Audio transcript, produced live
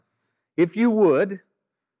If you would,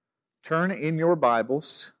 turn in your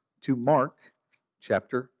Bibles to Mark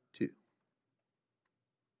chapter 2.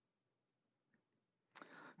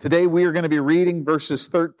 Today we are going to be reading verses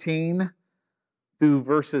 13 through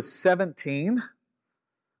verses 17.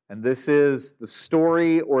 And this is the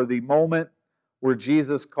story or the moment where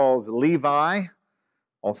Jesus calls Levi,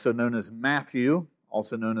 also known as Matthew,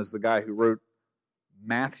 also known as the guy who wrote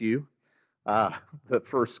Matthew, the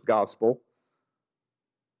first gospel.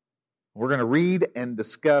 We're going to read and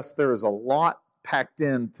discuss. There is a lot packed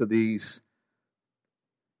into these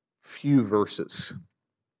few verses.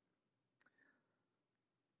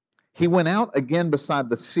 He went out again beside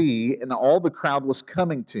the sea, and all the crowd was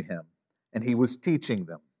coming to him, and he was teaching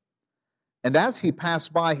them. And as he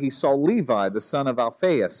passed by, he saw Levi, the son of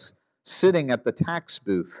Alphaeus, sitting at the tax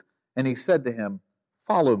booth, and he said to him,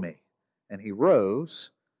 "Follow me." And he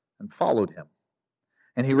rose and followed him.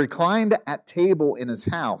 And he reclined at table in his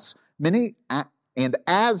house. And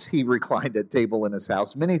as he reclined at table in his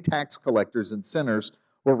house, many tax collectors and sinners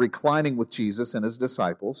were reclining with Jesus and his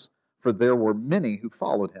disciples, for there were many who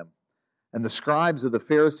followed him. And the scribes of the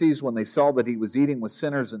Pharisees, when they saw that he was eating with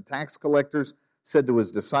sinners and tax collectors, said to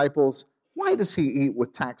his disciples, "Why does he eat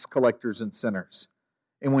with tax collectors and sinners?"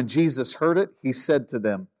 And when Jesus heard it, he said to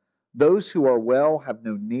them, "Those who are well have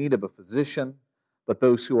no need of a physician, but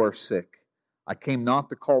those who are sick. I came not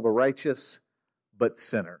to call the righteous, but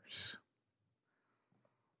sinners."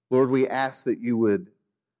 Lord, we ask that you would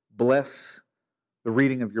bless the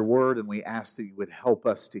reading of your word, and we ask that you would help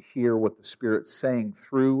us to hear what the Spirit's saying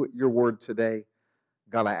through your word today.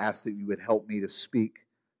 God, I ask that you would help me to speak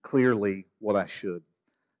clearly what I should.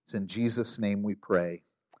 It's in Jesus' name we pray.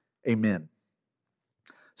 Amen.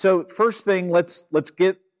 So first thing, let's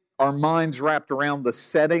get our minds wrapped around the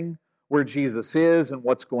setting where Jesus is and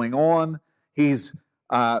what's going on.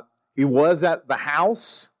 He was at the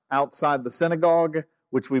house outside the synagogue,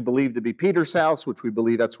 which we believe to be Peter's house, which we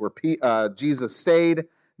believe that's where Jesus stayed.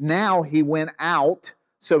 Now he went out,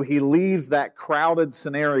 so he leaves that crowded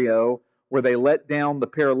scenario where they let down the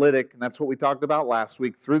paralytic, and that's what we talked about last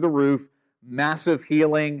week, through the roof, massive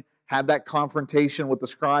healing, had that confrontation with the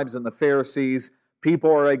scribes and the Pharisees.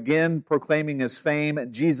 People are again proclaiming his fame,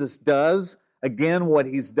 and Jesus does, again, what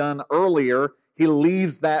he's done earlier. He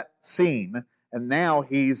leaves that scene, and now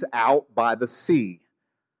he's out by the sea.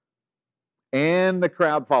 And the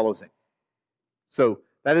crowd follows him. So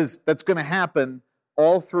that's going to happen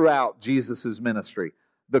all throughout Jesus' ministry.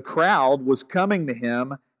 The crowd was coming to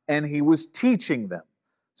him, and he was teaching them.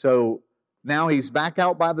 So now he's back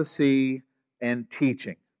out by the sea and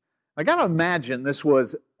teaching. I got to imagine this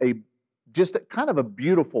was just kind of a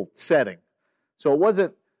beautiful setting. So it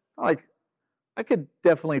wasn't like, I could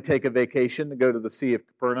definitely take a vacation to go to the Sea of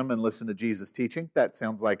Capernaum and listen to Jesus teaching. That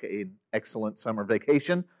sounds like an excellent summer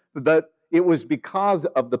vacation. But it was because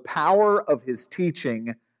of the power of his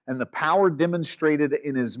teaching and the power demonstrated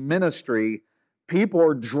in his ministry, people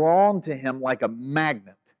are drawn to him like a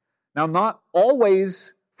magnet. Now, not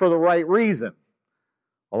always for the right reason.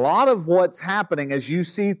 A lot of what's happening, as you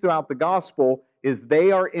see throughout the gospel, is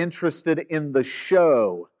they are interested in the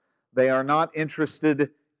show. They are not interested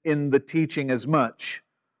in the teaching as much.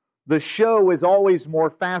 The show is always more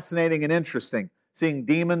fascinating and interesting. Seeing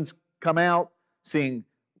demons come out, seeing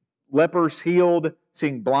lepers healed,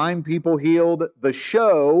 seeing blind people healed. The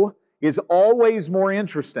show is always more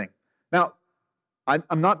interesting. Now,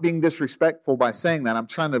 I'm not being disrespectful by saying that. I'm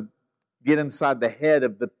trying to get inside the head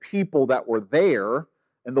of the people that were there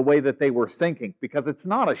and the way that they were thinking, because it's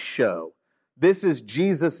not a show. This is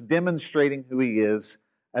Jesus demonstrating who he is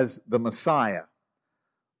as the Messiah.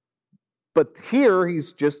 But here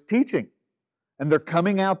he's just teaching, and they're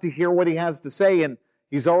coming out to hear what he has to say, and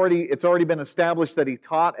it's already been established that he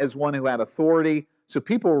taught as one who had authority, so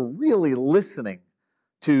people are really listening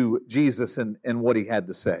to Jesus and what he had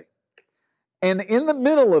to say. And in the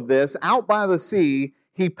middle of this, out by the sea,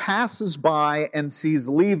 he passes by and sees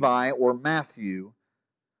Levi, or Matthew,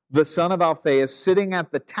 the son of Alphaeus, sitting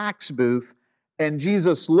at the tax booth, and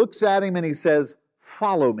Jesus looks at him and he says,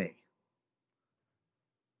 "Follow me."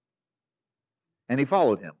 And he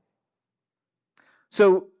followed him.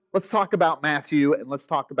 So let's talk about Matthew, and let's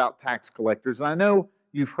talk about tax collectors. And I know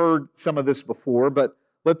you've heard some of this before, but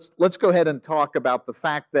let's go ahead and talk about the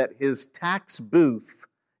fact that his tax booth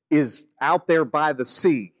is out there by the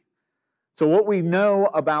sea. So what we know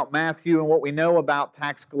about Matthew and what we know about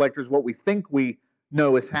tax collectors, what we think we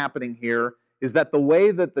know is happening here, is that the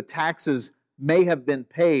way that the taxes may have been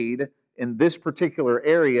paid in this particular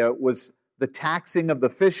area was the taxing of the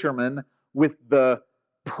fishermen with the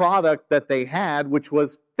product that they had, which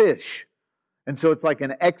was fish. And so it's like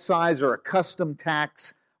an excise or a custom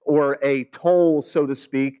tax or a toll, so to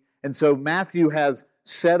speak. And so Matthew has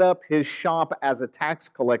set up his shop as a tax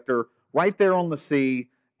collector right there on the sea,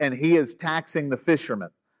 and he is taxing the fishermen.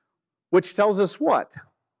 Which tells us what?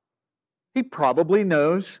 He probably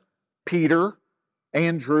knows Peter,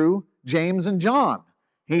 Andrew, James, and John.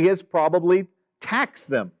 He has probably taxed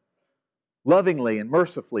them lovingly and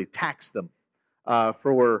mercifully, taxed them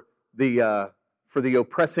for the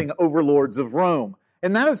oppressing overlords of Rome.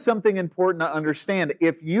 And that is something important to understand.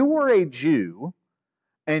 If you were a Jew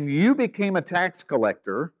and you became a tax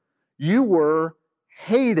collector, you were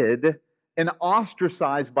hated and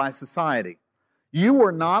ostracized by society. You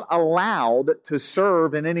were not allowed to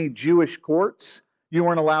serve in any Jewish courts. You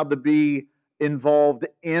weren't allowed to be involved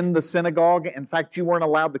in the synagogue. In fact, you weren't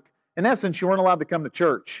allowed to, in essence, you weren't allowed to come to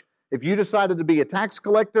church. If you decided to be a tax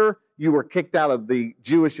collector, you were kicked out of the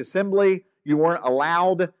Jewish assembly. You weren't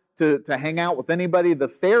allowed to hang out with anybody. The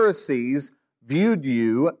Pharisees viewed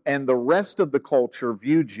you, and the rest of the culture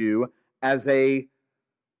viewed you as a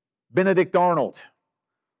Benedict Arnold,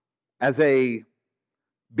 as a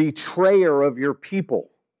betrayer of your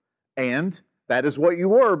people. And that is what you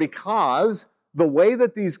were, because the way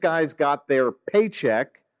that these guys got their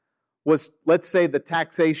paycheck was, let's say the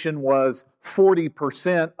taxation was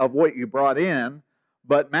 40% of what you brought in,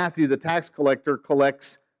 but Matthew, the tax collector,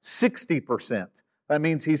 collects 60%. That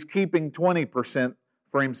means he's keeping 20%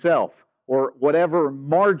 for himself, or whatever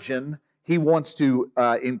margin he wants to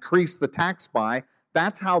increase the tax by.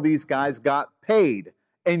 That's how these guys got paid.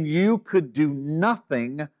 And you could do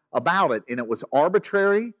nothing about it. And it was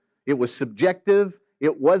arbitrary. It was subjective.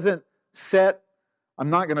 It wasn't set. I'm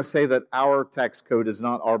not going to say that our tax code is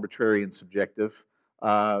not arbitrary and subjective,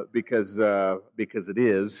 because it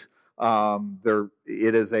is.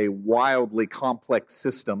 It is a wildly complex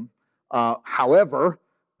system. However,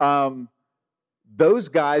 those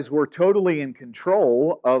guys were totally in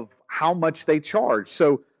control of how much they charged.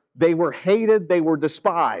 So they were hated, they were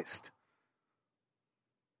despised,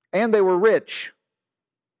 and they were rich.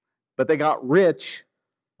 But they got rich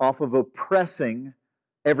off of oppressing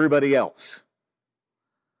everybody else.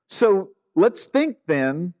 So let's think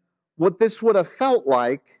then what this would have felt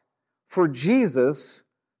like for Jesus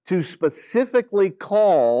to specifically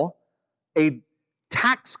call a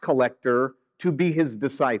tax collector to be his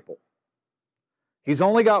disciple. He's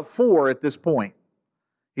only got 4 at this point.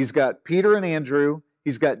 He's got Peter and Andrew.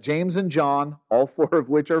 He's got James and John, all 4 of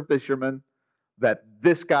which are fishermen, that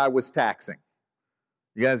this guy was taxing.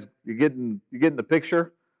 You guys, you getting the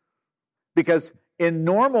picture? Because in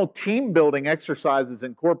normal team building exercises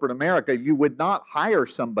in corporate America, you would not hire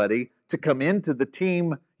somebody to come into the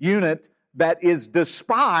team unit that is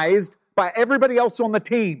despised by everybody else on the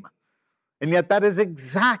team. And yet that is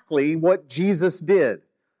exactly what Jesus did.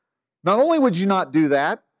 Not only would you not do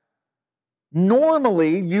that,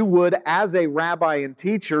 normally you would, as a rabbi and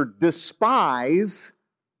teacher, despise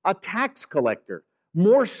a tax collector.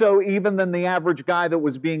 More so even than the average guy that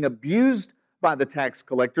was being abused by the tax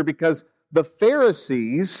collector, because the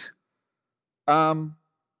Pharisees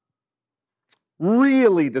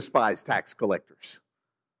really despised tax collectors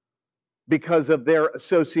because of their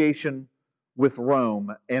association with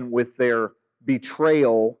Rome and with their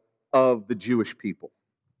betrayal of the Jewish people.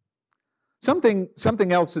 Something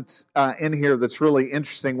else that's in here that's really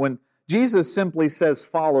interesting. When Jesus simply says,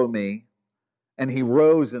 "Follow me," and he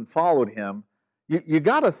rose and followed him, you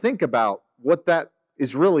got to think about what that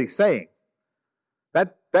is really saying.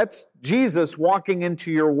 That's Jesus walking into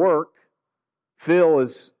your work. Phil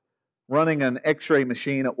is running an x-ray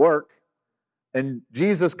machine at work, and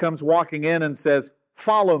Jesus comes walking in and says,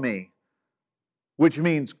 "Follow me," which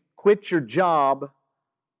means quit your job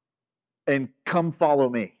and come follow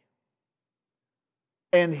me.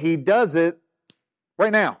 And he does it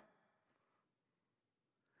right now.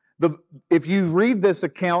 If you read this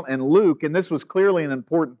account in Luke, and this was clearly an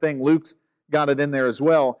important thing, Luke's got it in there as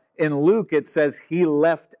well. In Luke, it says he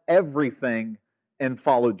left everything and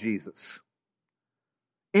followed Jesus.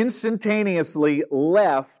 Instantaneously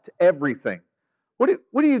left everything. What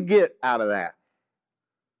do you get out of that?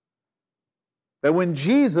 That when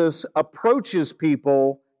Jesus approaches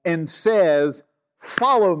people and says,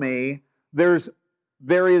 "Follow me," there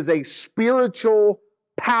is a spiritual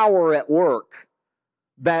power at work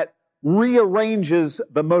that rearranges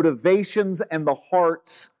the motivations and the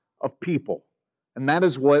hearts of people. And that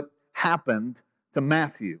is what happened to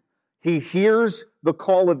Matthew. He hears the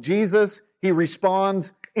call of Jesus. He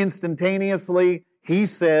responds instantaneously. He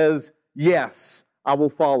says, "Yes, I will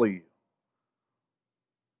follow you."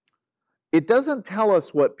 It doesn't tell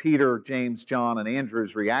us what Peter, James, John, and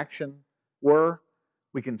Andrew's reaction were.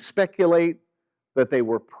 We can speculate that they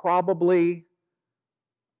were probably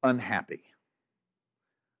unhappy?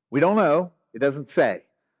 We don't know. It doesn't say.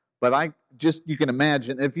 But you can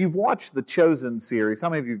imagine, if you've watched the Chosen series, how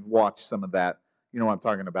many of you have watched some of that? You know what I'm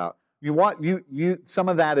talking about. Some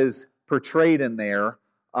of that is portrayed in there,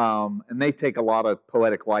 and they take a lot of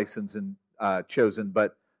poetic license in Chosen,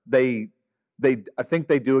 but I think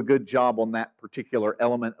they do a good job on that particular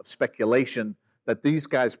element of speculation that these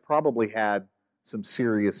guys probably had some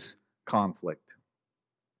serious conflict.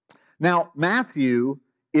 Now, Matthew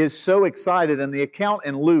is so excited, and the account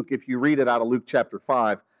in Luke, if you read it out of Luke chapter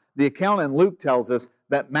 5, the account in Luke tells us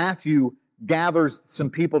that Matthew gathers some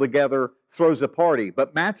people together, throws a party.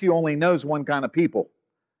 But Matthew only knows one kind of people,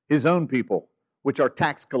 his own people, which are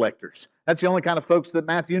tax collectors. That's the only kind of folks that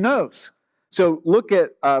Matthew knows. So look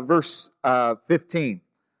at verse 15.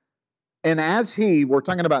 And as we're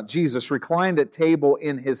talking about Jesus, reclined at table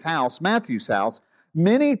in his house, Matthew's house,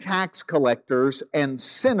 many tax collectors and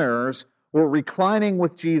sinners were reclining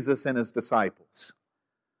with Jesus and his disciples.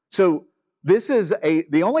 So this is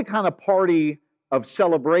the only kind of party of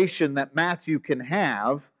celebration that Matthew can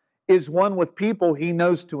have is one with people he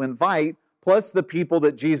knows to invite, plus the people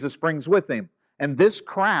that Jesus brings with him. And this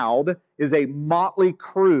crowd is a motley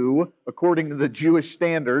crew, according to the Jewish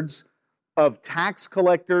standards, of tax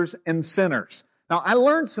collectors and sinners. Now, I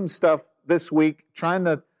learned some stuff this week trying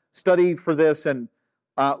to study for this, and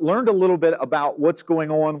learned a little bit about what's going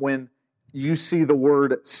on when you see the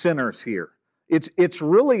word sinners here. It's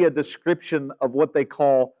really a description of what they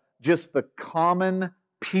call just the common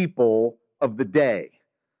people of the day.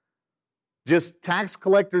 Just tax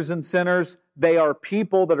collectors and sinners, they are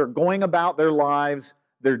people that are going about their lives.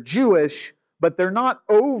 They're Jewish, but they're not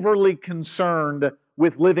overly concerned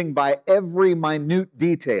with living by every minute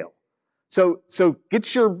detail. So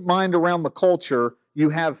get your mind around the culture. You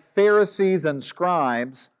have Pharisees and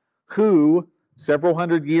scribes who, several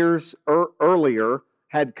hundred years earlier,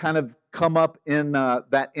 had kind of come up in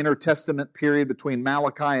that intertestament period between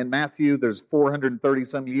Malachi and Matthew. There's 430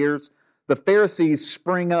 some years. The Pharisees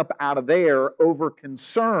spring up out of there over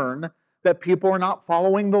concern that people are not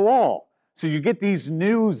following the law. So you get these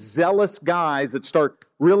new zealous guys that start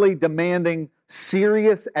really demanding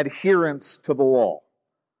serious adherence to the law.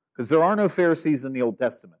 Because there are no Pharisees in the Old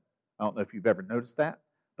Testament. I don't know if you've ever noticed that,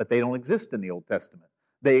 but they don't exist in the Old Testament.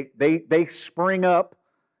 They spring up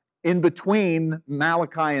in between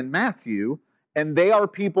Malachi and Matthew, and they are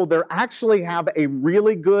people that actually have a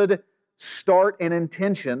really good start and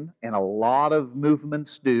intention, and a lot of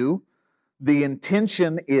movements do. The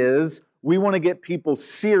intention is we want to get people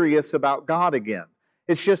serious about God again.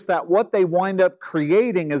 It's just that what they wind up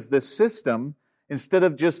creating is this system. Instead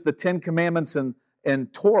of just the 10 Commandments and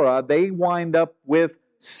Torah, they wind up with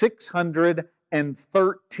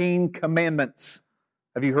 613 commandments.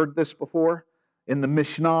 Have you heard this before? In the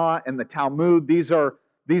Mishnah and the Talmud, these are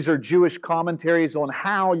Jewish commentaries on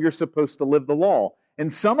how you're supposed to live the law.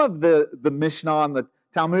 And some of the Mishnah and the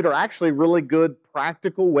Talmud are actually really good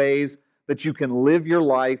practical ways that you can live your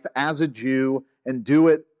life as a Jew and do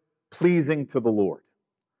it pleasing to the Lord.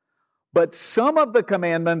 But some of the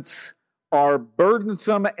commandments are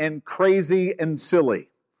burdensome and crazy and silly.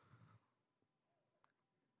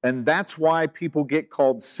 And that's why people get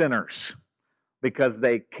called sinners, because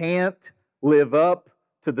they can't live up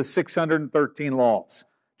to the 613 laws.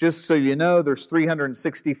 Just so you know, there's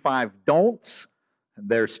 365 don'ts, and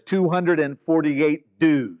there's 248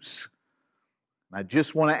 do's. I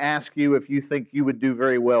just want to ask you if you think you would do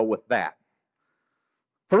very well with that.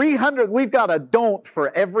 300, we've got a don't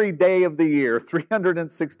for every day of the year,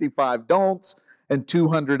 365 don'ts and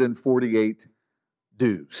 248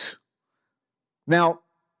 do's. Now,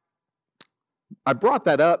 I brought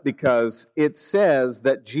that up because it says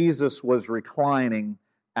that Jesus was reclining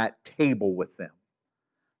at table with them.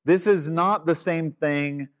 This is not the same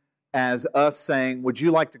thing as us saying, would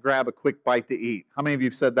you like to grab a quick bite to eat? How many of you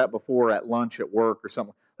have said that before at lunch, at work, or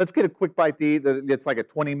something? Let's get a quick bite to eat. It's like a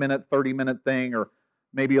 20-minute, 30-minute thing, or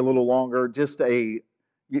maybe a little longer.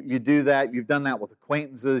 You do that. You've done that with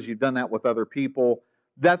acquaintances. You've done that with other people.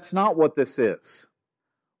 That's not what this is.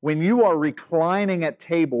 When you are reclining at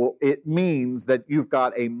table, it means that you've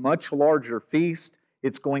got a much larger feast.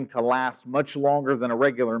 It's going to last much longer than a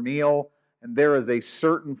regular meal. And there is a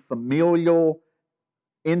certain familial,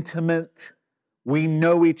 intimate, we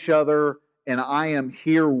know each other, and I am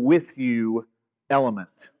here with you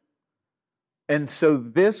element. And so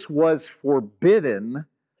this was forbidden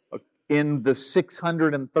in the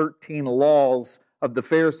 613 laws of the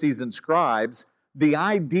Pharisees and scribes. The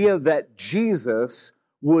idea that Jesus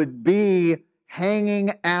would be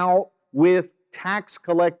hanging out with tax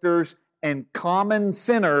collectors and common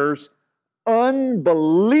sinners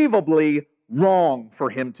unbelievably wrong for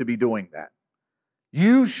him to be doing that.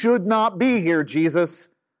 You should not be here, Jesus.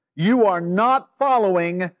 You are not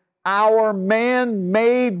following our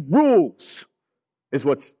man-made rules, is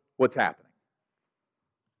what's happening.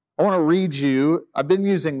 I want to read you, I've been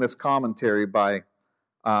using this commentary by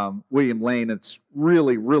William Lane. It's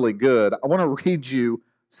really, really good. I want to read you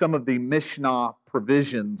some of the Mishnah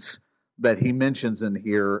provisions that he mentions in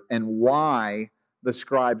here and why the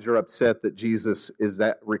scribes are upset that Jesus is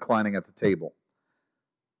reclining at the table.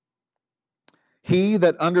 He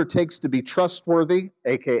that undertakes to be trustworthy,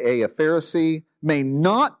 aka a Pharisee, may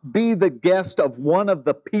not be the guest of one of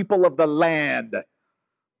the people of the land.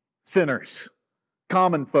 Sinners,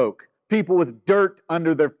 common folk, people with dirt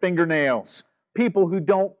under their fingernails, people who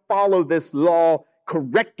don't follow this law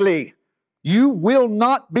correctly. You will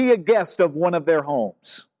not be a guest of one of their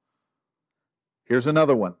homes. Here's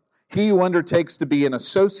another one. He who undertakes to be an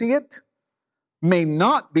associate may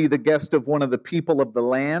not be the guest of one of the people of the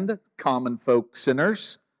land, common folk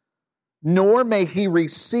sinners, nor may he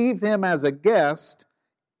receive him as a guest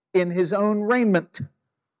in his own raiment.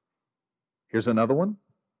 Here's another one.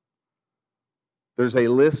 There's a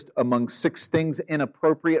list among 6 things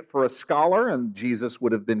inappropriate for a scholar, and Jesus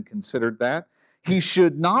would have been considered that. He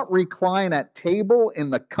should not recline at table in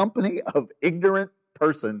the company of ignorant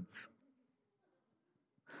persons.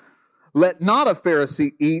 Let not a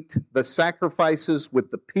Pharisee eat the sacrifices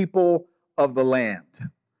with the people of the land.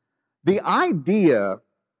 The idea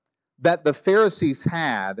that the Pharisees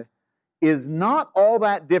had is not all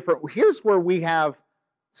that different. Here's where we have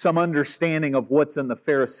some understanding of what's in the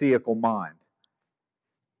Pharisaical mind.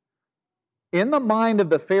 In the mind of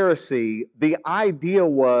the Pharisee, the idea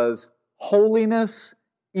was holiness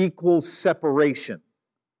equals separation,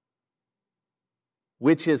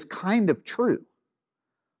 which is kind of true.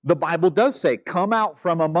 The Bible does say, come out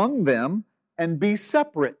from among them and be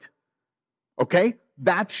separate. Okay?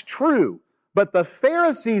 That's true. But the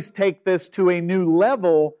Pharisees take this to a new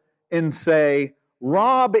level and say,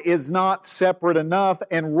 Rob is not separate enough,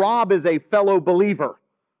 and Rob is a fellow believer.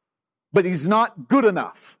 But he's not good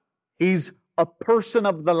enough. He's a person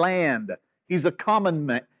of the land. He's a common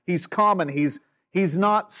man. He's common. He's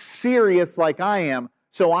not serious like I am.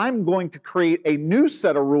 So I'm going to create a new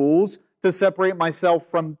set of rules to separate myself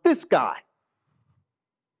from this guy.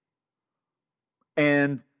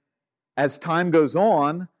 And as time goes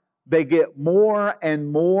on, they get more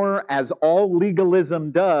and more, as all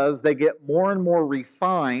legalism does, they get more and more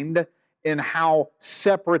refined in how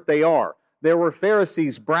separate they are. There were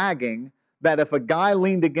Pharisees bragging that if a guy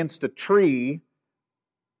leaned against a tree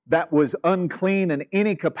that was unclean in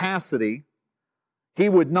any capacity, he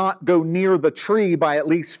would not go near the tree by at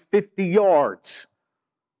least 50 yards.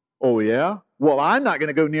 Oh yeah? Well, I'm not going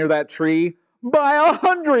to go near that tree by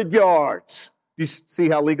 100 yards. Do you see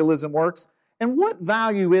how legalism works? And what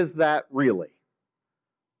value is that really?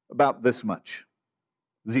 About this much.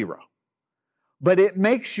 0. But it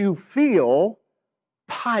makes you feel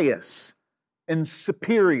pious and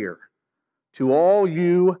superior to all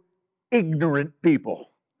you ignorant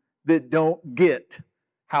people that don't get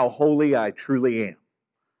how holy I truly am.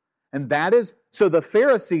 And that is, so the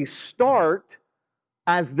Pharisees start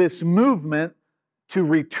as this movement to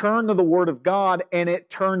return to the Word of God, and it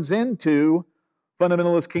turns into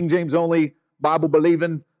fundamentalist, King James only,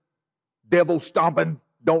 Bible-believing, devil-stomping,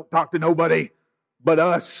 don't talk to nobody but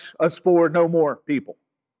us four, no more people.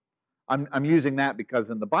 I'm using that because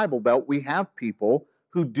in the Bible Belt, we have people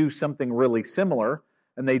who do something really similar,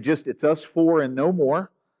 and it's us four and no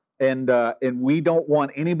more, and we don't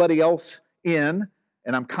want anybody else in,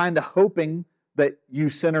 and I'm kind of hoping that you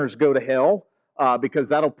sinners go to hell, because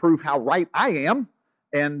that'll prove how right I am,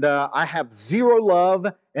 and I have 0 love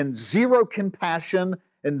and 0 compassion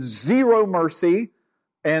and 0 mercy,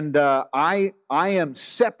 and I am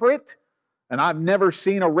separate, and I've never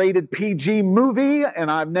seen a rated PG movie,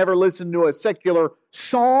 and I've never listened to a secular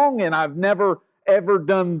song, and I've never ever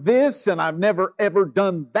done this, and I've never ever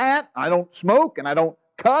done that. I don't smoke, and I don't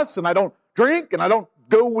cuss, and I don't drink, and I don't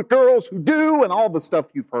go with girls who do, and all the stuff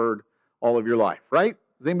you've heard all of your life, right?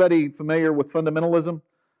 Is anybody familiar with fundamentalism?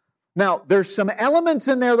 Now, there's some elements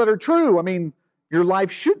in there that are true. I mean, your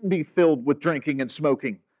life shouldn't be filled with drinking and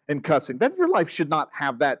smoking and cussing. That your life should not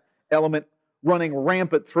have that element running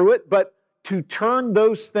rampant through it. But to turn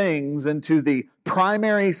those things into the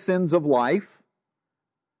primary sins of life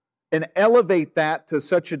and elevate that to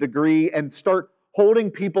such a degree and start holding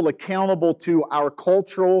people accountable to our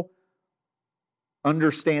cultural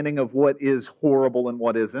understanding of what is horrible and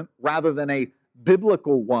what isn't, rather than a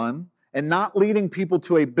biblical one, and not leading people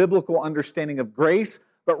to a biblical understanding of grace,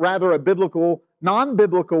 but rather a biblical,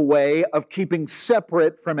 non-biblical way of keeping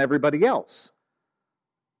separate from everybody else.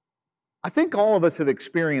 I think all of us have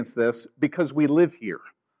experienced this because we live here.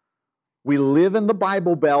 We live in the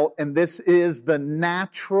Bible Belt, and this is the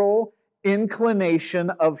natural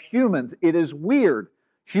inclination of humans. It is weird.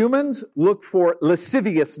 Humans look for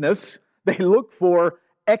lasciviousness. They look for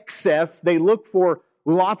excess. They look for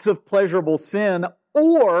lots of pleasurable sin,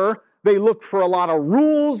 or they look for a lot of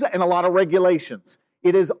rules and a lot of regulations.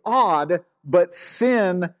 It is odd, but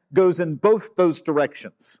sin goes in both those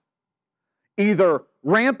directions. Either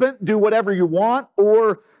rampant, do whatever you want,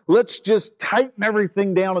 or let's just tighten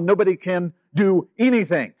everything down and nobody can do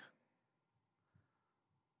anything.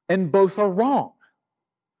 And both are wrong.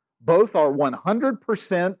 Both are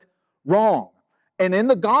 100% wrong. And in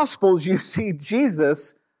the Gospels, you see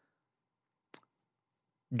Jesus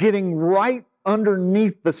getting right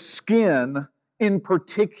underneath the skin, in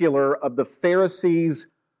particular, of the Pharisees'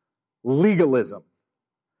 legalism.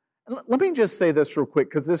 Let me just say this real quick,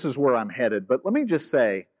 because this is where I'm headed, but let me just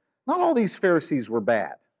say, not all these Pharisees were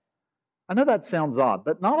bad. I know that sounds odd,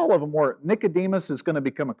 but not all of them were. Nicodemus is going to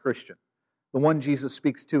become a Christian, the one Jesus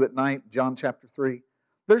speaks to at night, John chapter 3.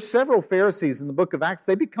 There's several Pharisees in the book of Acts.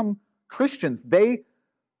 They become Christians. They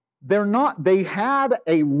had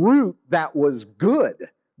a root that was good.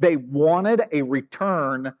 They wanted a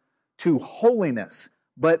return to holiness.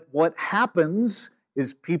 But what happens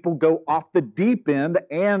is people go off the deep end,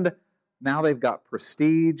 and now they've got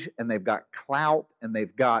prestige, and they've got clout, and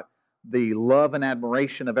they've got the love and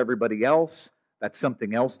admiration of everybody else. That's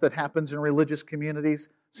something else that happens in religious communities.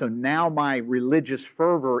 So now my religious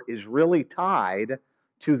fervor is really tied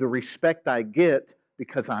to the respect I get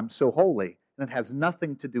because I'm so holy. And it has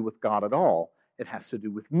nothing to do with God at all. It has to do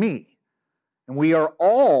with me. And we are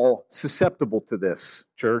all susceptible to this,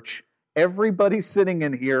 church. Everybody sitting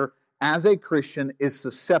in here as a Christian is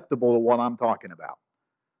susceptible to what I'm talking about.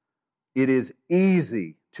 It is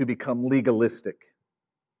easy to become legalistic.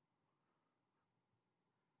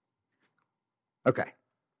 Okay.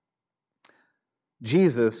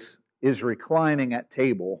 Jesus is reclining at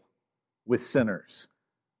table with sinners,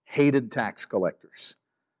 hated tax collectors.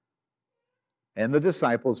 And the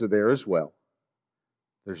disciples are there as well.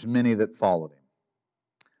 There's many that followed him.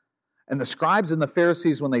 And the scribes and the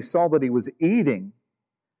Pharisees, when they saw that he was eating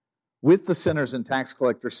with the sinners and tax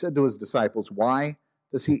collectors, said to his disciples, "Why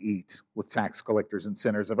does he eat with tax collectors and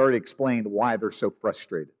sinners?" I've already explained why they're so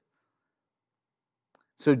frustrated.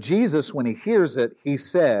 So Jesus, when he hears it, he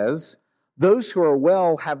says, "Those who are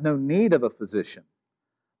well have no need of a physician,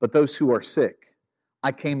 but those who are sick.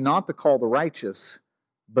 I came not to call the righteous,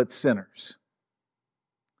 but sinners."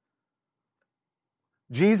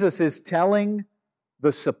 Jesus is telling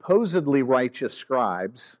the supposedly righteous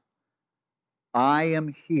scribes, I am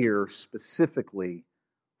here specifically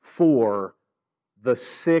for the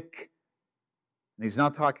sick. And he's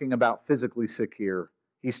not talking about physically sick here.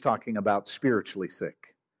 He's talking about spiritually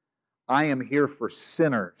sick. I am here for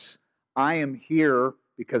sinners. I am here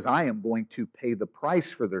because I am going to pay the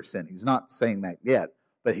price for their sin. He's not saying that yet,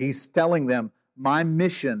 but he's telling them, my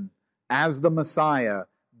mission as the Messiah,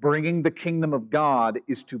 bringing the kingdom of God,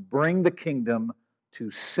 is to bring the kingdom to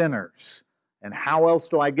sinners. And how else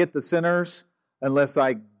do I get the sinners? Unless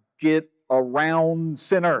I get around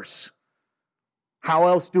sinners. How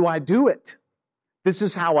else do I do it? This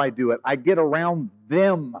is how I do it. I get around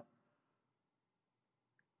them.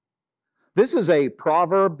 This is a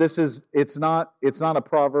proverb. It's not a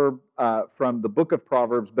proverb from the book of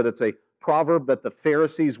Proverbs, but it's a proverb that the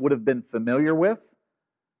Pharisees would have been familiar with,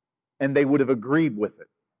 and they would have agreed with it,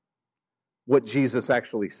 what Jesus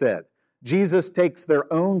actually said. Jesus takes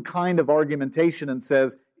their own kind of argumentation and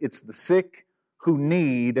says, it's the sick who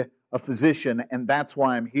need a physician, and that's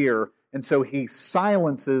why I'm here. And so he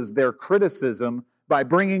silences their criticism by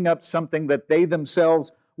bringing up something that they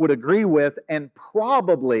themselves would agree with, and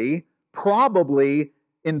probably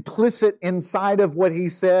implicit inside of what he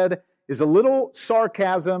said is a little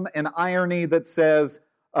sarcasm and irony that says,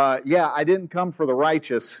 yeah, I didn't come for the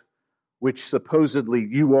righteous, which supposedly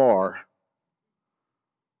you are.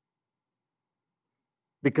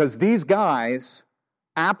 Because these guys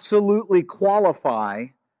absolutely qualify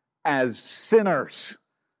as sinners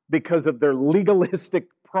because of their legalistic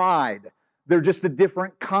pride. They're just a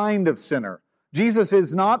different kind of sinner. Jesus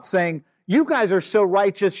is not saying, you guys are so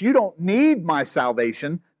righteous, you don't need my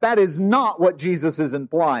salvation. That is not what Jesus is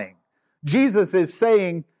implying. Jesus is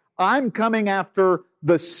saying, I'm coming after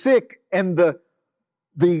the sick and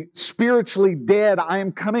the spiritually dead. I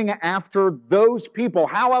am coming after those people.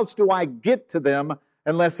 How else do I get to them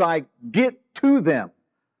unless I get to them?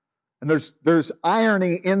 And there's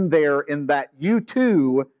irony in there in that you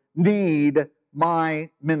too need my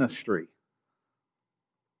ministry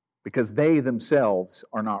because they themselves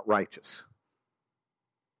are not righteous.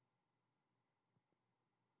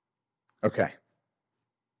 Okay.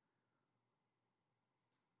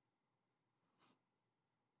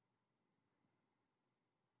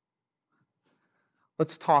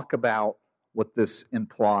 Let's talk about what this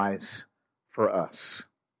implies for us.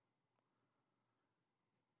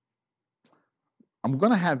 I'm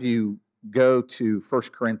going to have you go to 1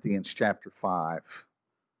 Corinthians chapter 5,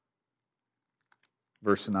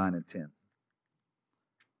 verse 9 and 10.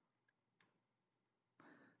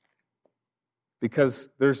 Because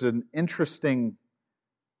there's an interesting,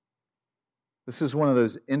 this is one of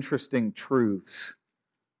those interesting truths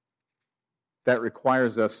that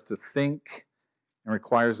requires us to think and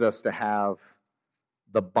requires us to have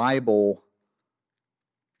the Bible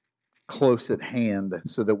close at hand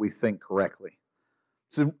so that we think correctly.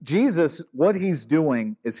 So Jesus, what he's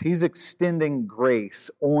doing is he's extending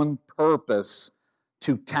grace on purpose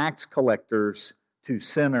to tax collectors, to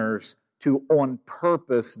sinners, to on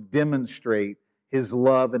purpose demonstrate his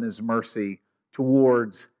love and his mercy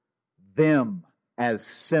towards them as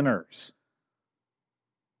sinners.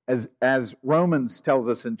 As Romans tells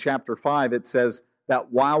us in chapter 5, it says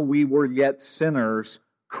that while we were yet sinners,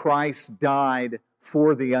 Christ died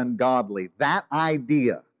for the ungodly. That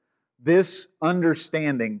idea, this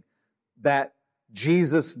understanding that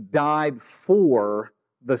Jesus died for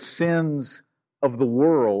the sins of the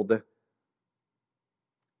world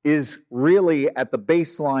is really at the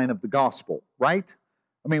baseline of the gospel, right?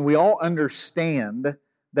 I mean, we all understand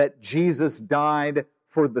that Jesus died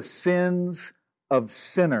for the sins of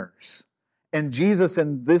sinners. And Jesus,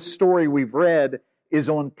 in this story we've read, is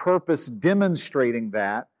on purpose demonstrating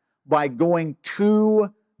that by going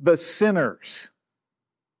to the sinners.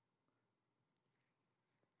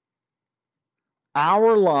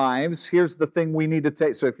 Our lives, here's the thing we need to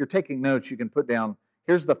take. So if you're taking notes, you can put down,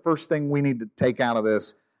 here's the first thing we need to take out of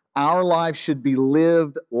this. Our lives should be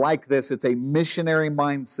lived like this. It's a missionary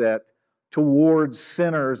mindset towards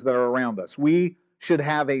sinners that are around us. We should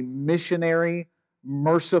have a missionary,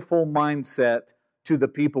 merciful mindset to the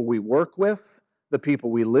people we work with, the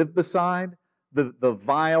people we live beside, the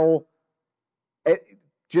vile.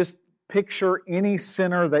 Just picture any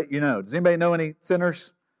sinner that you know. Does anybody know any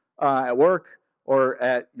sinners at work or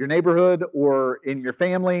at your neighborhood or in your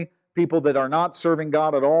family? People that are not serving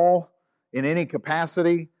God at all in any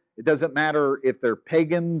capacity. It doesn't matter if they're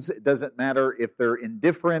pagans. It doesn't matter if they're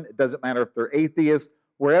indifferent. It doesn't matter if they're atheists.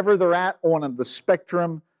 Wherever they're at on the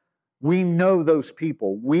spectrum, we know those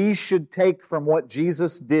people. We should take from what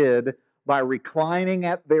Jesus did by reclining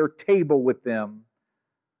at their table with them,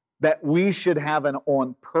 that we should have an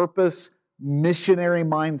on-purpose missionary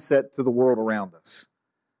mindset to the world around us.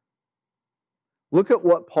 Look at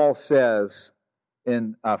what Paul says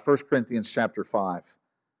in 1 Corinthians chapter 5,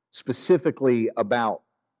 specifically about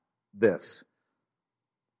this.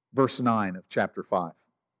 Verse 9 of chapter 5.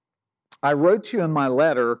 I wrote to you in my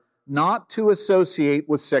letter not to associate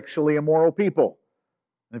with sexually immoral people.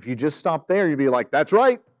 And if you just stop there, you'd be like, that's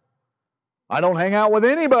right. I don't hang out with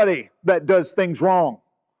anybody that does things wrong.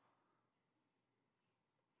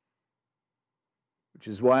 Which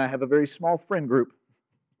is why I have a very small friend group.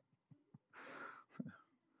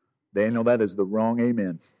 Daniel, that is the wrong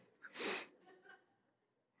amen.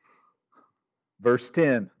 Verse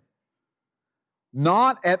 10.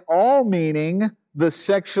 Not at all meaning the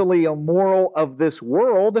sexually immoral of this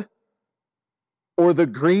world, or the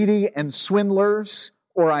greedy and swindlers,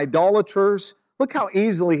 or idolaters. Look how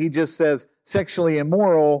easily he just says sexually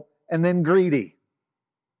immoral and then greedy.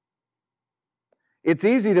 It's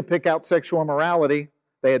easy to pick out sexual immorality.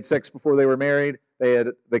 They had sex before they were married.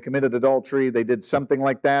 They committed adultery. They did something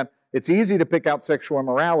like that. It's easy to pick out sexual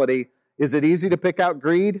immorality. Is it easy to pick out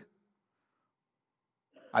greed?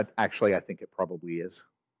 I think it probably is.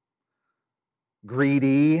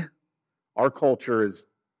 Greedy. Our culture is,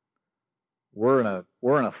 we're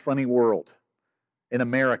in a funny world. In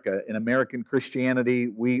America, in American Christianity,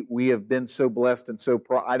 we have been so blessed and so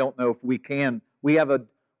I don't know if we can. We have a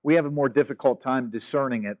more difficult time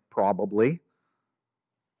discerning it, probably.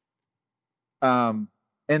 And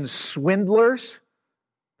swindlers,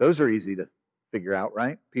 those are easy to figure out,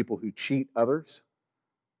 right? People who cheat others.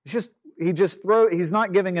 He's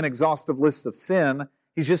not giving an exhaustive list of sin.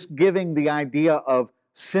 He's just giving the idea of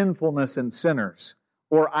sinfulness in sinners.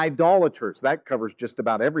 Or idolaters. That covers just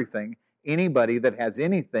about everything. Anybody that has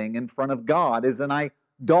anything in front of God is an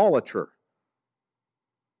idolater.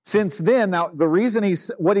 Since then, now the reason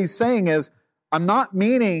what he's saying is, I'm not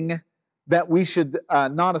meaning that we should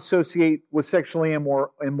not associate with sexually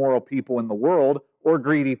immoral people in the world, or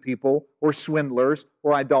greedy people, or swindlers,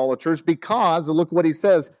 or idolaters, because, look what he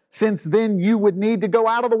says, since then you would need to go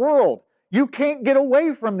out of the world. You can't get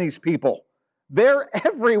away from these people. They're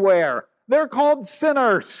everywhere. They're called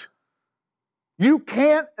sinners. You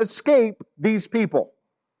can't escape these people.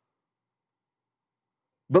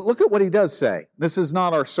 But look at what he does say. This is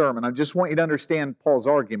not our sermon. I just want you to understand Paul's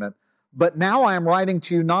argument. But now I am writing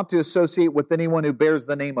to you not to associate with anyone who bears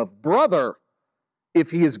the name of brother if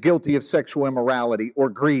he is guilty of sexual immorality or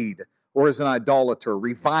greed, or is an idolater,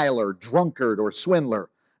 reviler, drunkard, or swindler.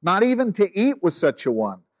 Not even to eat with such a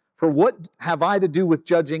one. For what have I to do with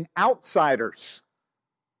judging outsiders?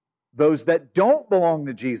 Those that don't belong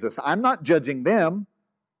to Jesus. I'm not judging them.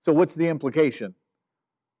 So what's the implication?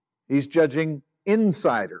 He's judging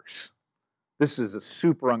insiders. This is a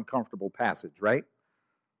super uncomfortable passage, right?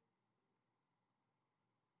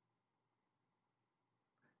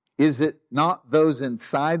 Is it not those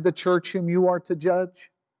inside the church whom you are to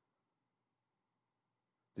judge?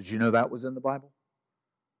 Did you know that was in the Bible?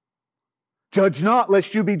 Judge not,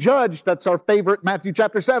 lest you be judged. That's our favorite, Matthew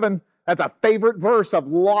chapter 7. That's a favorite verse of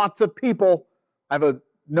lots of people. I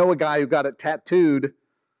know a guy who got it tattooed,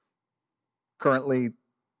 currently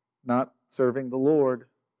not serving the Lord.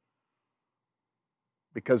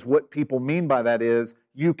 Because what people mean by that is,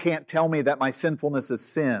 you can't tell me that my sinfulness is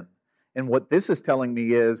sin. And what this is telling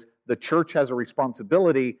me is, the church has a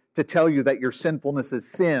responsibility to tell you that your sinfulness is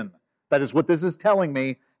sin. That is what this is telling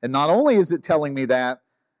me. And not only is it telling me that,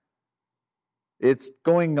 it's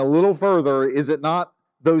going a little further. Is it not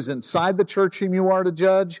those inside the church whom you are to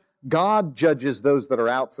judge? God judges those that are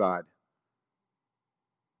outside.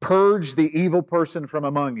 Purge the evil person from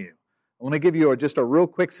among you. Let me give you just a real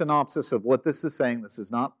quick synopsis of what this is saying. This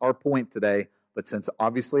is not our point today, but since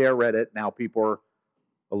obviously I read it, now people are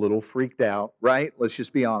a little freaked out, right? Let's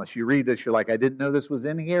just be honest. You read this, you're like, I didn't know this was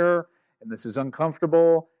in here, and this is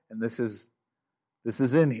uncomfortable, and this is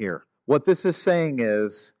in here. What this is saying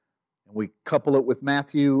is, and we couple it with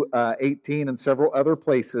Matthew 18 and several other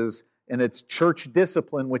places, and it's church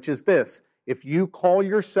discipline, which is this. If you call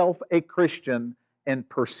yourself a Christian and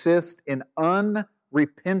persist in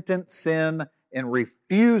unrepentant sin and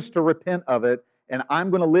refuse to repent of it, and I'm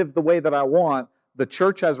going to live the way that I want, the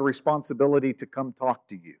church has a responsibility to come talk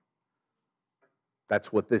to you.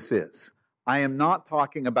 That's what this is. I am not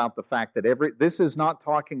talking about the fact that this is not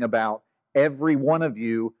talking about every one of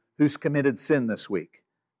you who's committed sin this week,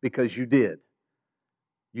 because you did.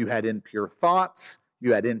 You had impure thoughts,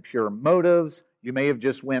 you had impure motives, you may have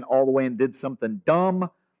just went all the way and did something dumb.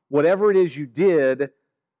 Whatever it is you did,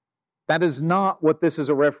 that is not what this is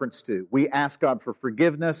a reference to. We ask God for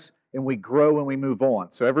forgiveness and we grow and we move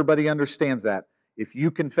on. So everybody understands that. If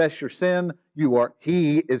you confess your sin,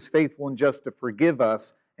 He is faithful and just to forgive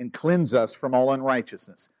us and cleanse us from all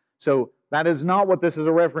unrighteousness. So that is not what this is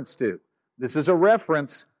a reference to. This is a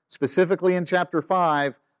reference, specifically in chapter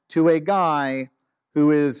 5, to a guy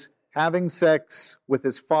who is having sex with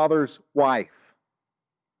his father's wife,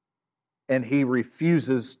 and he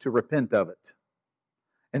refuses to repent of it.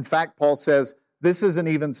 In fact, Paul says, this isn't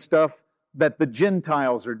even stuff that the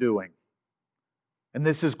Gentiles are doing. And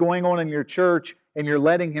this is going on in your church, and you're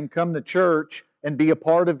letting him come to church and be a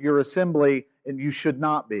part of your assembly, and you should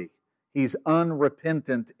not be. He's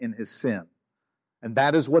unrepentant in his sin. And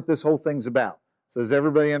that is what this whole thing's about. So does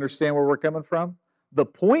everybody understand where we're coming from? The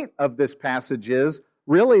point of this passage is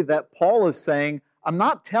really that Paul is saying, I'm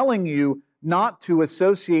not telling you not to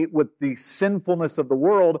associate with the sinfulness of the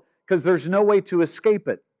world, because there's no way to escape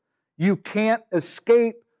it. You can't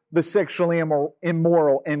escape the sexually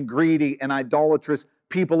immoral and greedy and idolatrous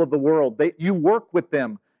people of the world. You work with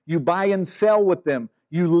them. You buy and sell with them.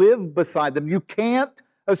 You live beside them. You can't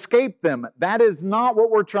escape them. That is not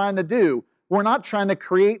what we're trying to do. We're not trying to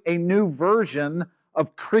create a new version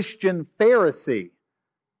of Christian Pharisee.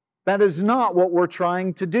 That is not what we're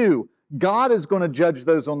trying to do. God is going to judge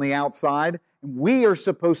those on the outside. We are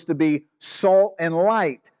supposed to be salt and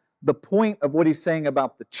light. The point of what he's saying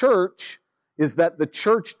about the church is that the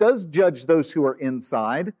church does judge those who are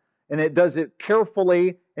inside, and it does it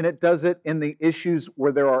carefully, and it does it in the issues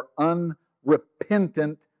where there are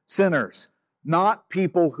unrepentant sinners, not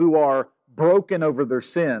people who are broken over their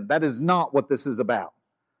sin. That is not what this is about.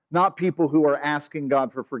 Not people who are asking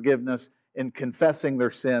God for forgiveness and confessing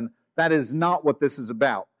their sin. That is not what this is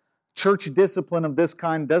about. Church discipline of this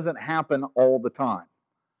kind doesn't happen all the time.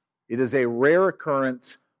 It is a rare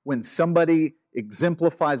occurrence when somebody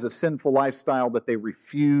exemplifies a sinful lifestyle that they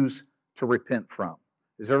refuse to repent from.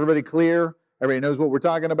 Is everybody clear? Everybody knows what we're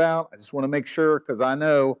talking about? I just want to make sure, because I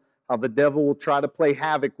know how the devil will try to play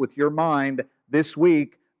havoc with your mind this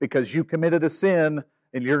week because you committed a sin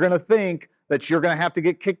and you're going to think that you're going to have to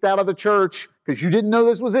get kicked out of the church because you didn't know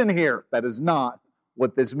this was in here. That is not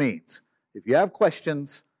what this means. If you have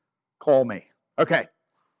questions, call me. Okay.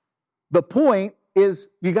 The point is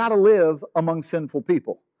you got to live among sinful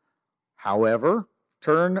people. However,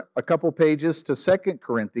 turn a couple pages to 2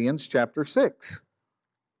 Corinthians chapter 6.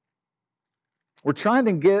 We're trying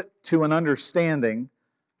to get to an understanding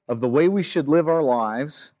of the way we should live our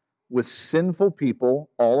lives with sinful people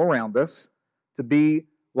all around us, to be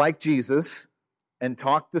like Jesus and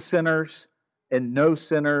talk to sinners and know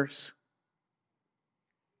sinners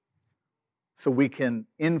so we can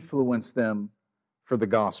influence them for the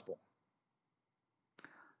gospel.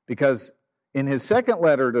 Because in his second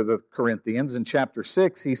letter to the Corinthians in chapter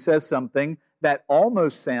 6, he says something that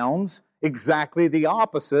almost sounds exactly the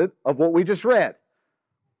opposite of what we just read.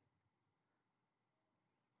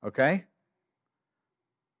 Okay?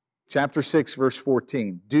 Chapter 6, verse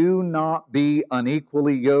 14. Do not be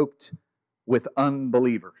unequally yoked with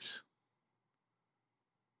unbelievers.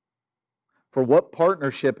 For what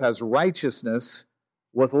partnership has righteousness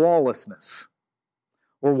with lawlessness?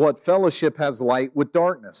 Or what fellowship has light with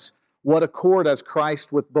darkness? What accord has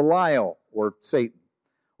Christ with Belial, or Satan?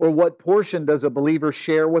 Or what portion does a believer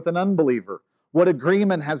share with an unbeliever? What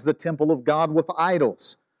agreement has the temple of God with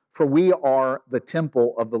idols? For we are the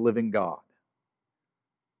temple of the living God.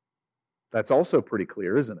 That's also pretty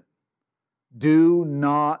clear, isn't it? Do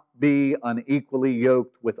not be unequally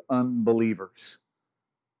yoked with unbelievers.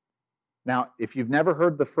 Now, if you've never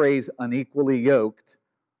heard the phrase unequally yoked,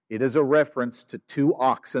 it is a reference to two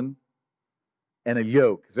oxen and a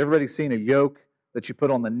yoke. Has everybody seen a yoke that you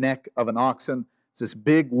put on the neck of an oxen? It's this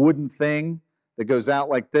big wooden thing that goes out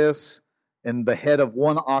like this, and the head of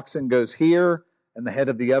one oxen goes here, and the head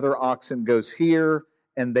of the other oxen goes here,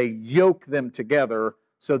 and they yoke them together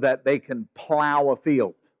so that they can plow a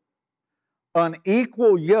field.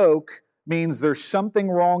 Unequal yoke means there's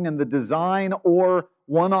something wrong in the design, or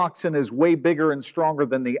one oxen is way bigger and stronger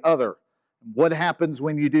than the other. What happens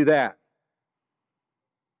when you do that?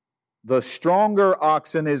 The stronger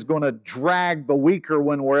oxen is going to drag the weaker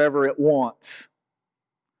one wherever it wants.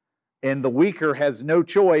 And the weaker has no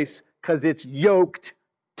choice because it's yoked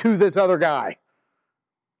to this other guy.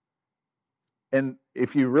 And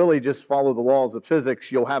if you really just follow the laws of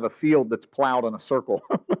physics, you'll have a field that's plowed in a circle.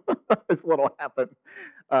 That's what will happen.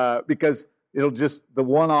 Because the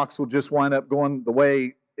one ox will just wind up going the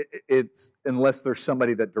way it's, unless there's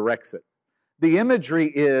somebody that directs it. The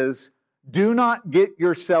imagery is, do not get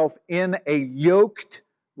yourself in a yoked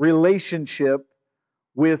relationship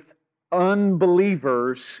with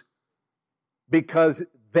unbelievers because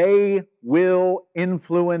they will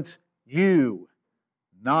influence you,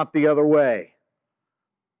 not the other way.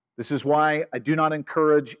 This is why I do not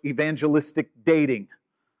encourage evangelistic dating.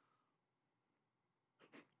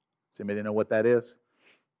 Does anybody know what that is?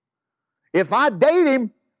 If I date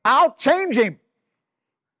him, I'll change him.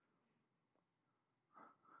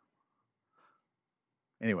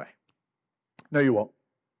 Anyway, no, you won't.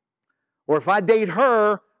 Or if I date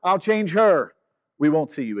her, I'll change her. We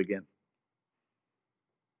won't see you again.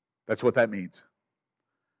 That's what that means.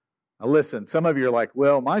 Now listen, some of you are like,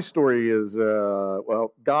 well, my story is,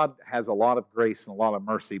 God has a lot of grace and a lot of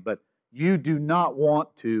mercy, but you do not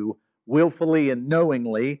want to willfully and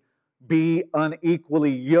knowingly be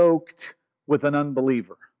unequally yoked with an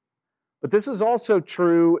unbeliever. But this is also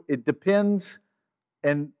true. It depends,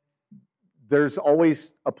 and there's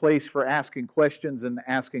always a place for asking questions and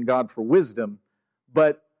asking God for wisdom.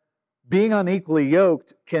 But being unequally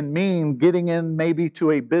yoked can mean getting in maybe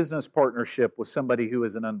to a business partnership with somebody who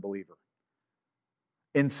is an unbeliever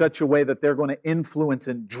in such a way that they're going to influence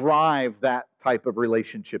and drive that type of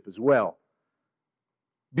relationship as well.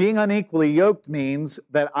 Being unequally yoked means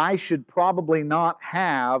that I should probably not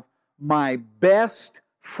have my best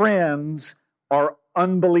friends are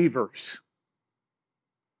unbelievers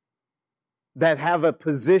that have a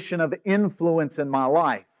position of influence in my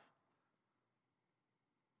life.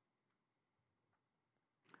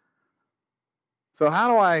 So how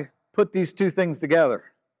do I put these two things together?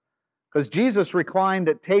 Because Jesus reclined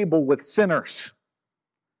at table with sinners.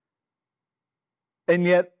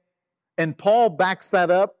 And Paul backs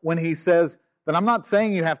that up when he says that I'm not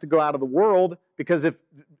saying you have to go out of the world because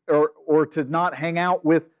or to not hang out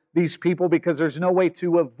with these people because there's no way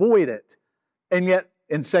to avoid it. And yet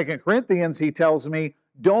in 2 Corinthians he tells me,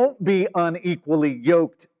 don't be unequally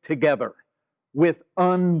yoked together with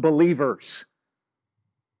unbelievers.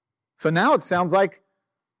 So now it sounds like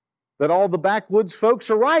that all the backwoods folks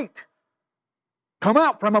are right. Come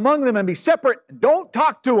out from among them and be separate. Don't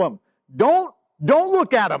talk to them. Don't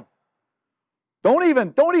look at them. Don't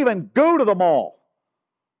even go to the mall.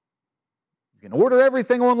 You can order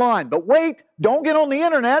everything online. But wait, don't get on the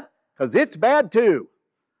internet because it's bad too.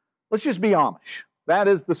 Let's just be Amish. That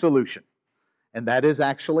is the solution. And that is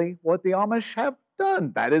actually what the Amish have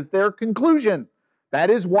done. That is their conclusion.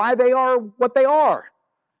 That is why they are what they are.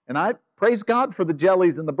 And I praise God for the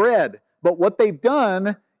jellies and the bread. But what they've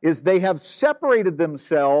done is they have separated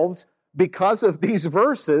themselves because of these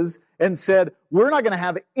verses and said, we're not going to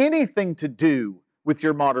have anything to do with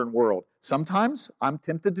your modern world. Sometimes I'm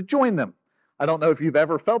tempted to join them. I don't know if you've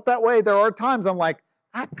ever felt that way. There are times I'm like,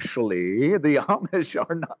 actually, the Amish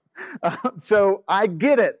are not. So I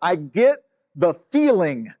get it. I get the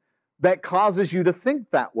feeling that causes you to think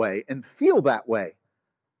that way and feel that way.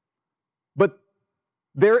 But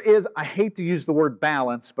there is, I hate to use the word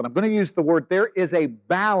balance, but I'm going to use the word, there is a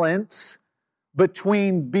balance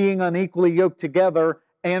between being unequally yoked together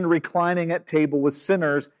and reclining at table with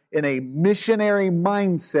sinners in a missionary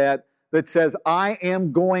mindset that says, I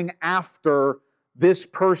am going after this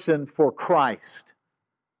person for Christ.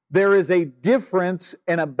 There is a difference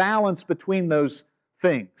and a balance between those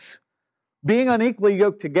things. Being unequally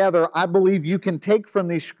yoked together, I believe you can take from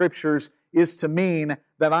these scriptures, is to mean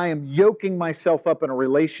that I am yoking myself up in a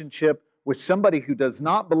relationship with somebody who does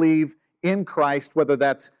not believe in Christ, whether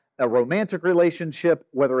that's a romantic relationship,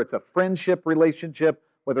 whether it's a friendship relationship,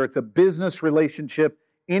 whether it's a business relationship,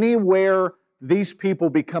 anywhere these people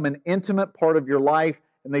become an intimate part of your life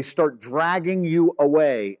and they start dragging you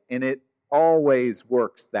away, and it always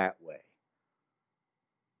works that way.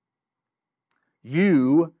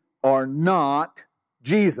 You are not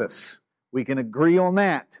Jesus. We can agree on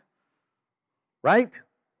that. Right?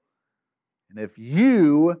 And if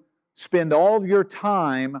you spend all of your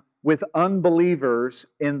time with unbelievers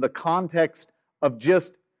in the context of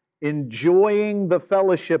just enjoying the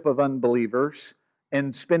fellowship of unbelievers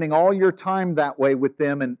and spending all your time that way with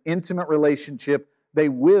them in intimate relationship, they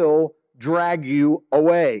will drag you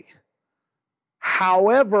away.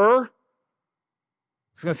 However,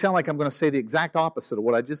 it's going to sound like I'm going to say the exact opposite of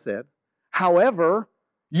what I just said. However,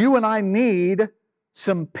 you and I need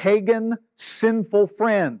some pagan, sinful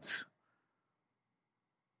friends.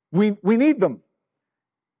 We need them.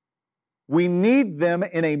 We need them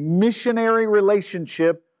in a missionary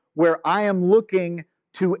relationship where I am looking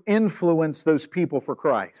to influence those people for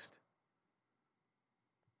Christ.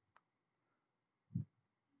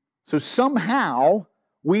 So somehow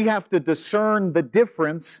we have to discern the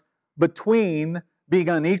difference between being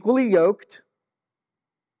unequally yoked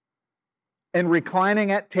and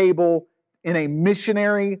reclining at table in a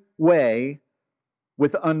missionary way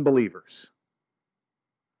with unbelievers.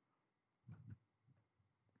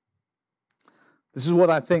 This is what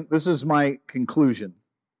I think, this is my conclusion.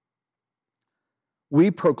 We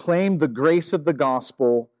proclaim the grace of the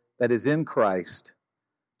gospel that is in Christ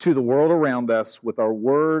to the world around us with our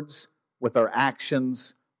words, with our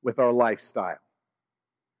actions, with our lifestyle.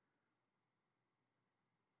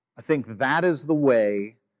 I think that is the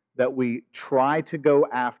way that we try to go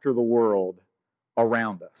after the world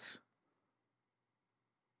around us.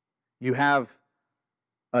 You have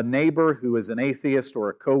a neighbor who is an atheist or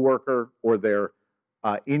a coworker, or they're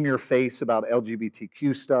in your face about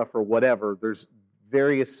LGBTQ stuff or whatever. There's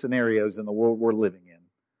various scenarios in the world we're living in.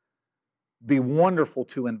 Be wonderful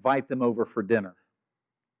to invite them over for dinner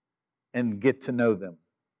and get to know them.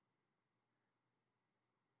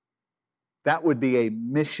 That would be a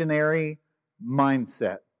missionary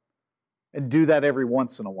mindset. And do that every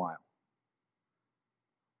once in a while.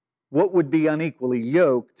 What would be unequally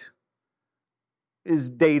yoked is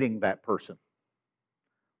dating that person.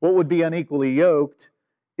 What would be unequally yoked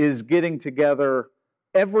is getting together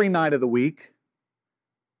every night of the week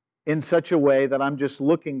in such a way that I'm just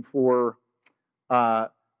looking for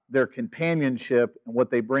their companionship and what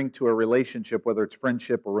they bring to a relationship, whether it's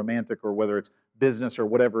friendship or romantic or whether it's business or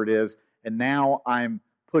whatever it is. And now I'm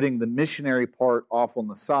putting the missionary part off on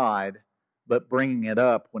the side, but bringing it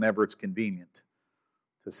up whenever it's convenient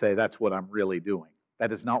to say that's what I'm really doing.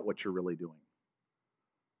 That is not what you're really doing.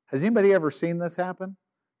 Has anybody ever seen this happen?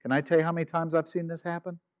 Can I tell you how many times I've seen this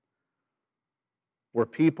happen? Where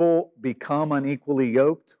people become unequally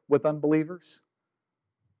yoked with unbelievers.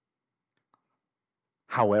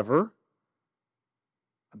 However,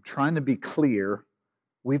 I'm trying to be clear.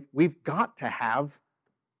 We've got to have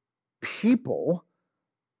people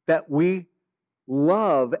that we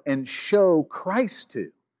love and show Christ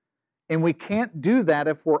to. And we can't do that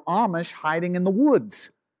if we're Amish hiding in the woods.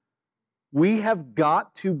 We have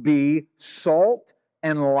got to be salt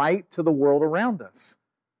and light to the world around us.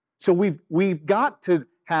 So we've got to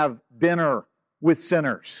have dinner with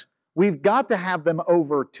sinners. We've got to have them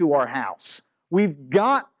over to our house. We've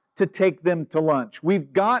got to take them to lunch.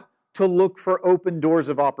 We've got to look for open doors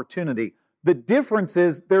of opportunity. The difference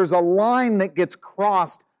is there's a line that gets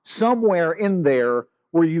crossed somewhere in there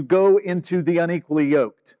where you go into the unequally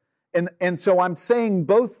yoked. And so I'm saying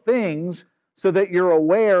both things so that you're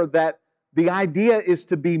aware that the idea is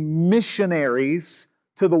to be missionaries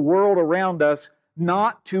to the world around us,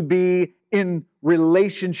 not to be in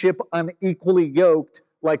relationship unequally yoked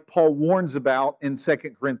like Paul warns about in 2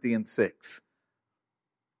 Corinthians 6.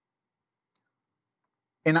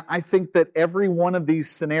 And I think that every one of these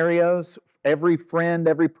scenarios, every friend,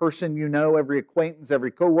 every person you know, every acquaintance,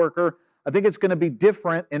 every coworker, I think it's going to be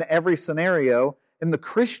different in every scenario. And the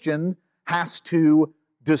Christian has to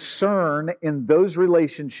discern in those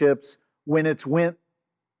relationships when it's went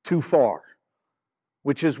too far,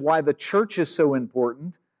 which is why the church is so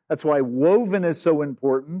important. That's why Woven is so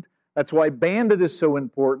important. That's why Bandit is so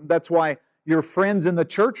important. That's why your friends in the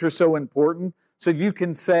church are so important. So you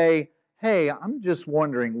can say, hey, I'm just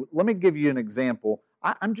wondering, let me give you an example.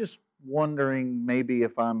 I'm just wondering maybe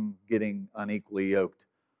if I'm getting unequally yoked.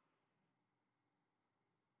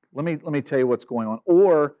 Let me tell you what's going on.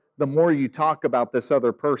 Or the more you talk about this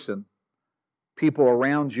other person, people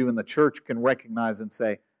around you in the church can recognize and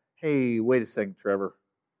say, hey, wait a second, Trevor.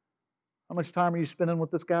 How much time are you spending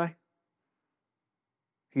with this guy?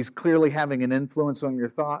 He's clearly having an influence on your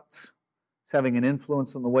thoughts. He's having an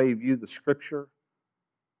influence on the way you view the Scripture.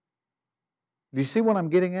 Do you see what I'm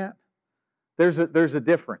getting at? There's a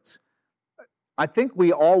difference. I think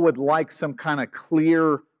we all would like some kind of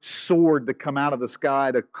clear sword to come out of the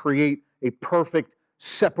sky to create a perfect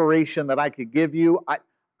separation that I could give you.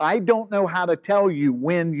 I don't know how to tell you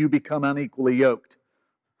when you become unequally yoked.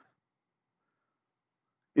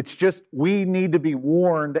 It's just we need to be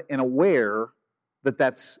warned and aware that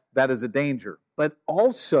that is a danger. But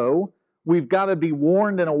also, we've got to be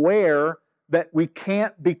warned and aware that we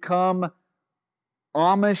can't become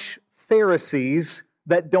Amish Pharisees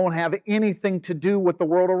that don't have anything to do with the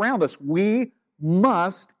world around us. We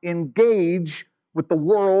must engage with the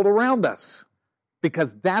world around us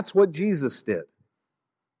because that's what Jesus did.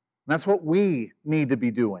 That's what we need to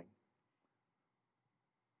be doing.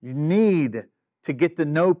 You need to get to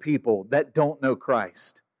know people that don't know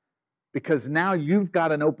Christ because now you've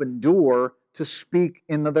got an open door to speak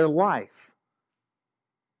into their life.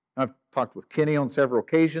 I've talked with Kenny on several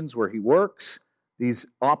occasions where he works. These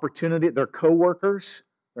opportunities, they're co-workers.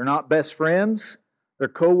 They're not best friends. They're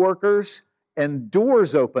co-workers. And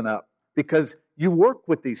doors open up because you work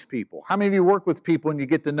with these people. How many of you work with people and you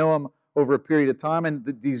get to know them over a period of time and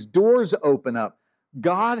these doors open up?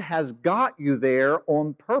 God has got you there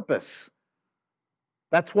on purpose.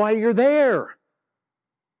 That's why you're there.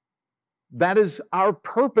 That is our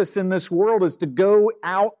purpose in this world, is to go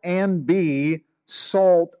out and be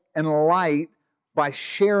salt and light by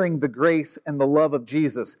sharing the grace and the love of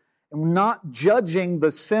Jesus. And not judging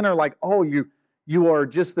the sinner like, oh, you are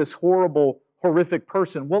just this horrible, horrific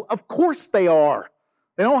person. Well, of course they are.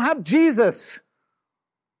 They don't have Jesus.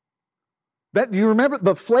 Do you remember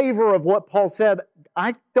the flavor of what Paul said?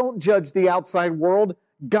 I don't judge the outside world.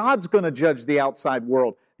 God's going to judge the outside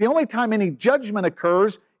world. The only time any judgment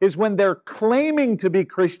occurs is when they're claiming to be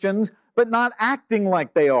Christians but not acting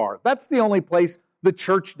like they are. That's the only place the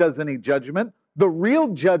church does any judgment. The real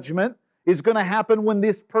judgment is going to happen when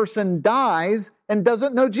this person dies and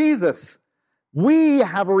doesn't know Jesus. We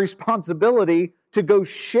have a responsibility to go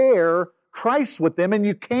share Christ with them, and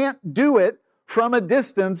you can't do it from a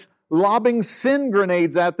distance, lobbing sin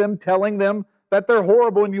grenades at them, telling them that they're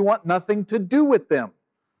horrible and you want nothing to do with them.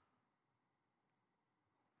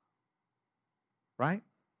 Right?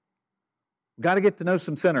 We've got to get to know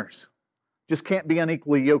some sinners. Just can't be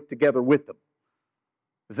unequally yoked together with them.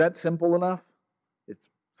 Is that simple enough? It's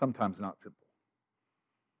sometimes not simple.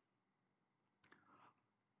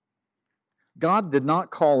 God did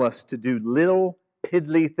not call us to do little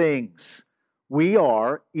piddly things. We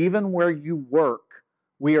are, even where you work,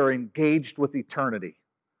 we are engaged with eternity.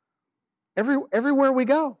 Everywhere we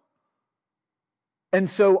go. And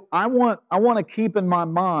so I want to keep in my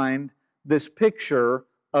mind this picture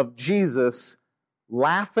of Jesus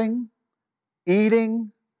laughing,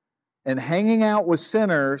 eating, and hanging out with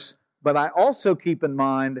sinners, but I also keep in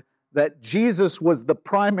mind that Jesus was the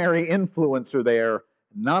primary influencer there,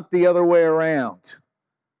 not the other way around.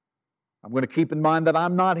 I'm going to keep in mind that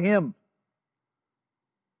I'm not him.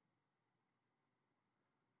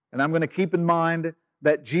 And I'm going to keep in mind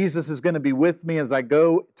that Jesus is going to be with me as I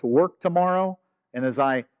go to work tomorrow and as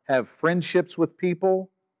I have friendships with people.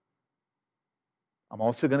 I'm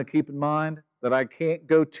also going to keep in mind that I can't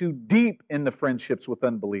go too deep into friendships with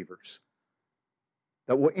unbelievers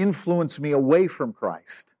that will influence me away from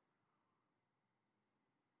Christ.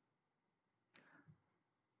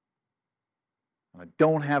 I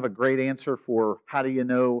don't have a great answer for how do you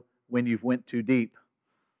know when you've went too deep.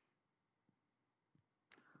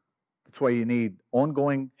 That's why you need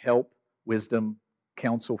ongoing help, wisdom,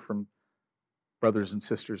 counsel from brothers and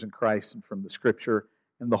sisters in Christ and from the Scripture.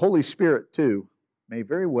 And the Holy Spirit, too, may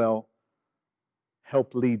very well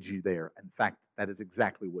help lead you there. In fact, that is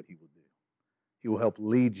exactly what He will do. He will help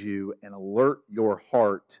lead you and alert your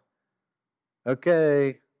heart.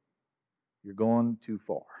 Okay, you're going too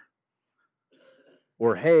far.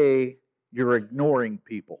 Or, hey, you're ignoring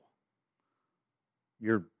people.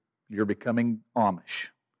 You're becoming Amish.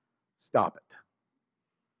 Stop it.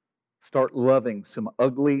 Start loving some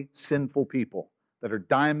ugly, sinful people that are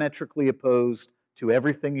diametrically opposed to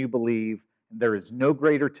everything you believe. And there is no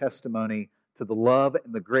greater testimony to the love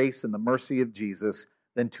and the grace and the mercy of Jesus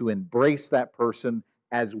than to embrace that person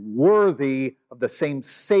as worthy of the same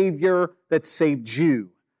Savior that saved you.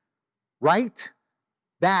 Right?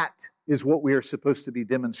 That is what we are supposed to be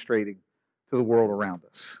demonstrating to the world around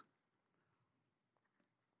us.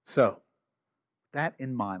 So, with that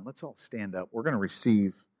in mind, let's all stand up. We're going to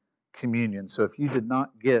receive communion. So if you did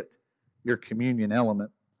not get your communion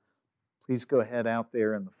element, please go ahead out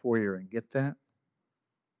there in the foyer and get that.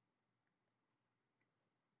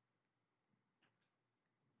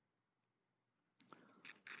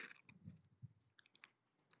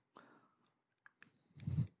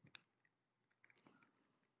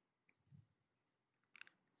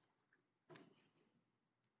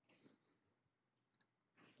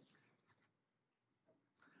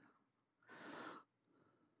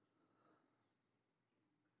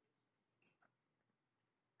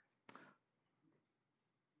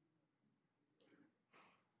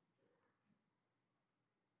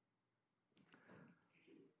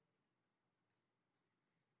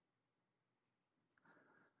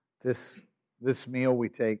 This meal we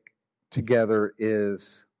take together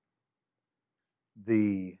is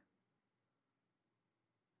the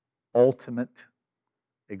ultimate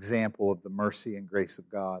example of the mercy and grace of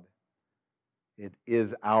God. It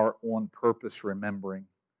is our on purpose remembering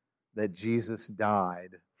that Jesus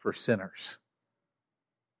died for sinners,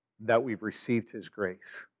 that we've received His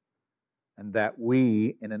grace, and that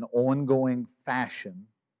we, in an ongoing fashion,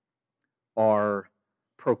 are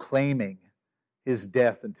proclaiming His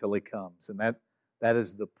death until He comes. And that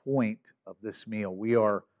is the point of this meal. We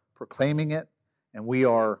are proclaiming it, and we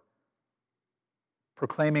are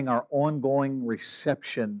proclaiming our ongoing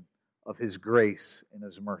reception of His grace and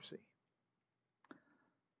His mercy.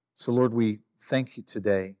 So, Lord, we thank You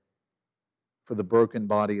today for the broken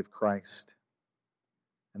body of Christ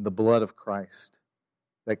and the blood of Christ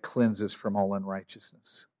that cleanses from all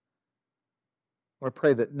unrighteousness. Lord, I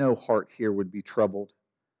pray that no heart here would be troubled,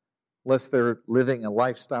 lest they're living a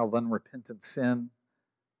lifestyle of unrepentant sin.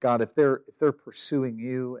 God, if they're pursuing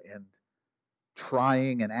You and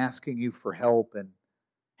trying and asking You for help and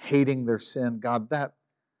hating their sin, God, that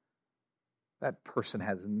person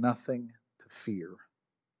has nothing to fear.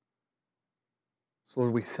 So,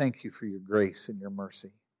 Lord, we thank You for Your grace and Your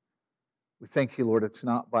mercy. We thank You, Lord, it's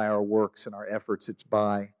not by our works and our efforts, it's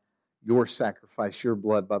by Your sacrifice, Your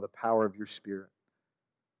blood, by the power of Your Spirit,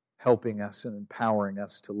 helping us and empowering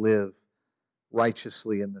us to live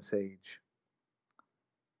righteously in this age.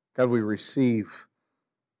 God, we receive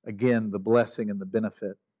again the blessing and the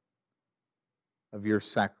benefit of Your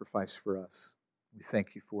sacrifice for us. We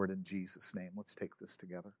thank You for it in Jesus' name. Let's take this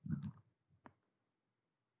together.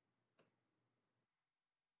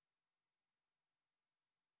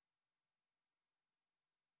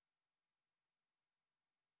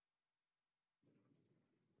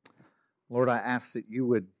 Lord, I ask that You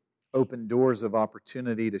would open doors of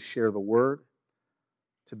opportunity to share the Word,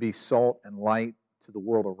 to be salt and light to the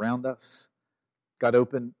world around us. God,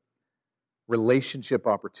 open relationship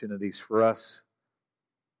opportunities for us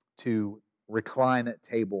to recline at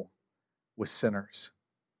table with sinners.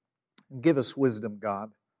 And give us wisdom,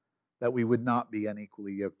 God, that we would not be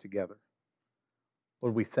unequally yoked together.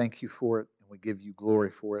 Lord, we thank You for it, and we give You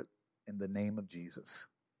glory for it in the name of Jesus.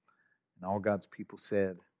 And all God's people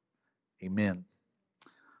said, Amen.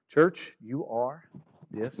 Church, you are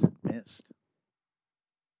dismissed.